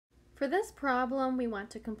For this problem, we want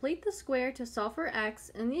to complete the square to solve for x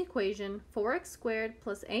in the equation 4x squared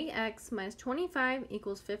plus 8x minus 25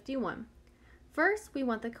 equals 51. First, we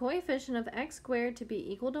want the coefficient of x squared to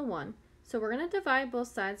be equal to 1, so we're going to divide both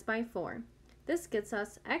sides by 4. This gets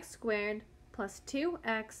us x squared plus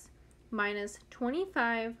 2x minus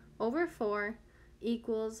 25 over 4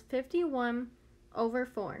 equals 51 over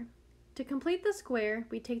 4. To complete the square,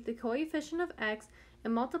 we take the coefficient of x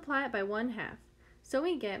and multiply it by 1/2. So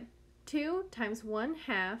we get 2 times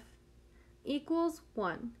 1/2 equals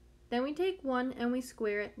 1. Then we take 1 and we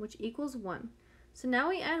square it, which equals 1. So now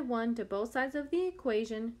we add 1 to both sides of the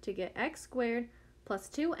equation to get x squared plus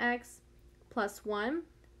 2x plus 1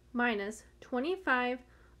 minus 25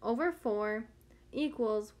 over 4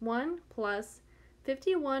 equals 1 plus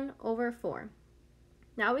 51 over 4.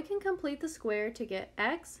 Now we can complete the square to get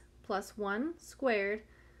x plus 1 squared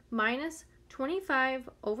minus 25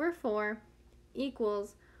 over 4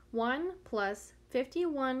 equals 1 plus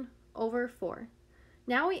 51 over 4.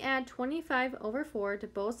 Now we add 25 over 4 to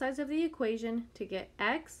both sides of the equation to get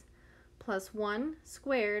x plus 1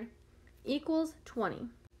 squared equals 20.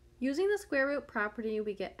 Using the square root property,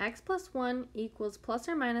 we get x plus 1 equals plus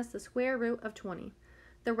or minus the square root of 20.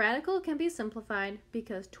 The radical can be simplified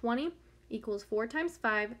because 20 equals 4 times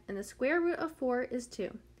 5 and the square root of 4 is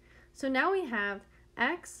 2. So now we have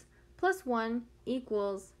x plus 1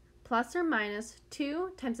 equals plus or minus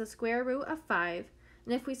 2 times the square root of 5,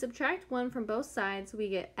 and if we subtract 1 from both sides, we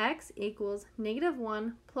get x equals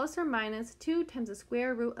 -1 plus or minus 2 times the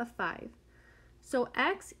square root of 5. So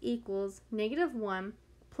x equals -1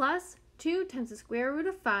 plus 2 times the square root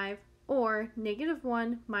of 5, or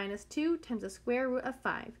 -1 minus 2 times the square root of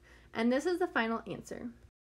 5, and this is the final answer.